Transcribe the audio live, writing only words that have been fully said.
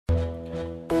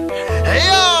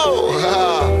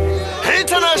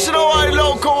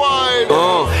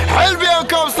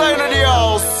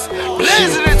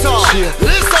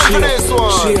this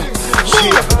one.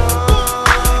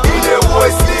 Ine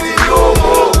voice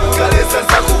Munyelamomo, kalesa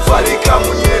zakuvalika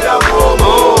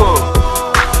Munyelamomo.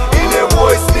 Ine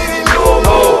voice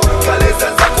Munyelamomo, kalesa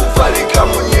zakuvalika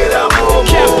Munyelamomo.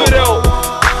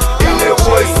 Ine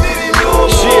voice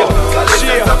Munyelamomo,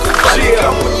 kalesa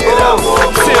zakuvalika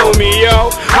Munyelamomo. Tell me, yo,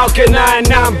 how can I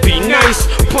not be nice?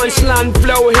 Punchline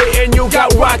flow hitting, you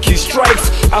got rocky strikes.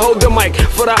 I hold the mic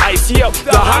for the ice, yep,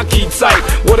 the hockey type.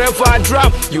 Whatever I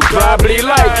drop, you probably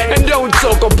like. And don't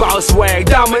talk about swag,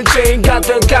 diamond chain got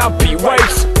the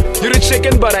copyrights. You the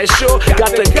chicken, but I sure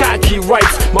got the cocky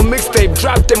rights. My mixtape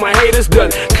dropped and my haters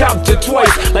done copped it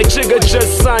twice. Like Jigga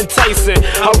just signed Tyson,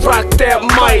 I rock that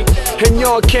mic, and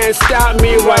y'all can't stop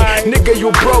me, right? Nigga,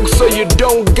 you broke, so you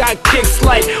don't got kicks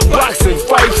like boxing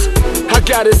fights. I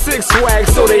got a six swag,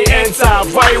 so they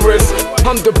antivirus.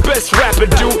 I'm the best rapper,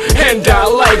 dude, and I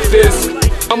like this.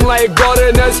 I'm like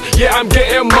gardeners, yeah, I'm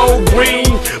getting more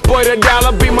green. Boy, the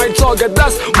dollar be my target,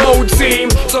 that's more team.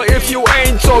 So if you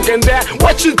ain't talking that,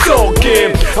 what you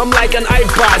talking? I'm like an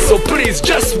iPod, so please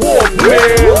just walk,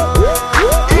 man.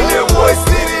 Ine voice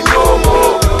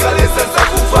Munyelamomo, kalesa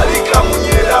zakuvalika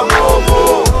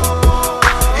Munyelamomo.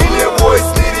 Ine voice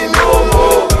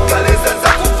Munyelamomo, kalesa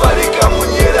zakuvalika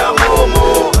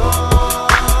Munyelamomo.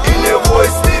 Ine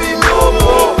voice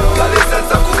Munyelamomo, kalesa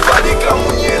zakuvalika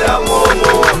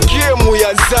Munyelamomo. Game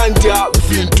ya Zanda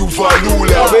vintu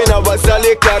valula bena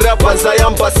basale karapa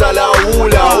zayamba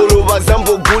salaula olo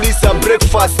bazambo gulisa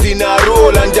breakfast na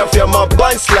roll njafya ma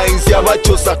punchlines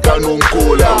yabachosa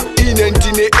kanonkola ine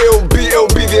ndine LB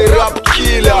the rap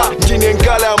killer ndine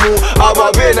nkalamu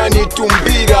ababena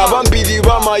nitumbira bambiri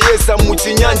bamayesa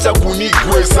muchinyanja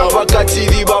kunigwesa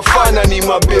bakatiri bafana ni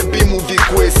mabebi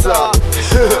muvikwesa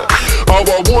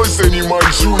aba bose ni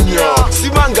majunya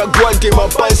sibanga gwante ma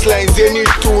punchlines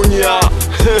enitunya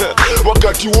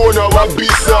wakati wona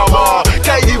wabisama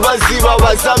kaidi baziba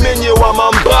bazamenye wa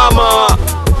mambama.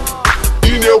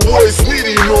 Ine voice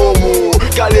Munyelamomo,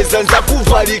 kalesa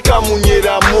nzakuvalika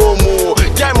Munyelamomo.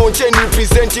 Diamond chain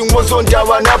representing wozonda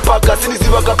wanapaka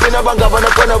siniziba kapena banga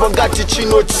banakana bangati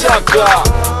chino chaka.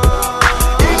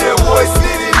 Ine voice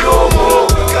Munyelamomo,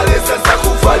 kalesa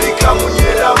zakuvalika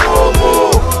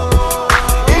Munyelamomo.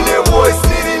 Ine voice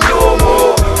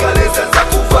Munyelamomo, kalesa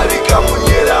zakuvalika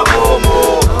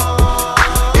Munyelamomo.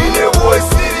 Ine voice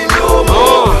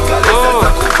Munyelamomo, kalesa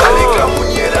zakuvalika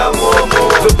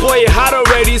Munyelamomo. The boy hot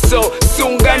already, so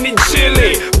soon gani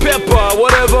chili. Pepper,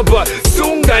 whatever, but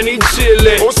soon gani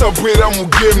chili. Osabwera mu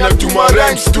game na tuma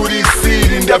rhymes to the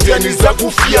city. Ndavyaniza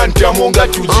kufia ntamonga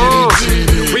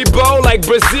tujirijiri. We bow like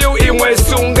Brazil, imwe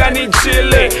soon gani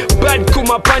chili. Bad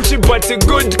kuma punchy, but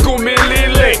good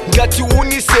kumilile. Ngati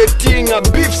uni setting a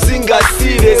beef singa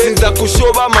sire. Sinza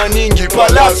kushoba maningi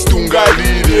palas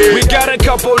tungalire. We got a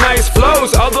couple nice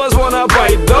flows, others wanna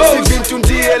bite those. Sibintu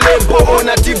ndiye lebo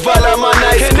ona tivala ma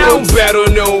nice And I'm better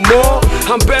no more.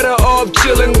 I'm better off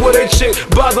chilling with a chick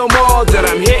by the mall that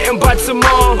I'm hitting by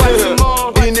tomorrow.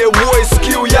 Ine voice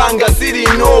skill yanga siri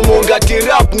nomo ngati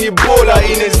rap ni bola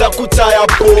ineza kutaya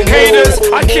pomo. Haters,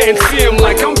 I can't see them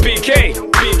like I'm PK.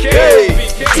 Hey,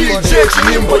 DJ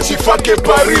Chinimbo chifake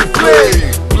pa replay.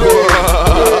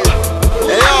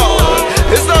 Hey yo,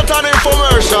 it's not an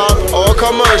infomercial or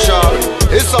commercial,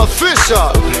 it's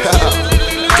official.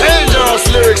 Dangerous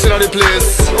lyrics in the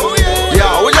place.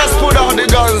 Yeah, we just put down the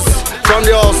guns from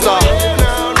the holster.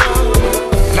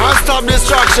 Non-stop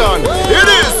distraction. It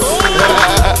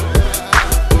is.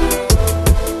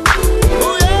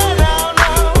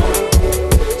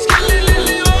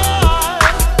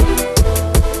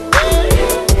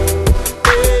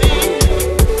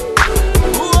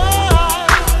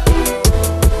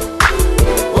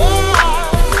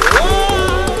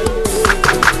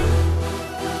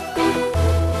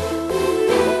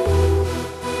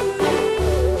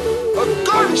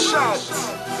 Gunshots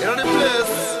in the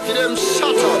place, get them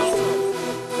shut up.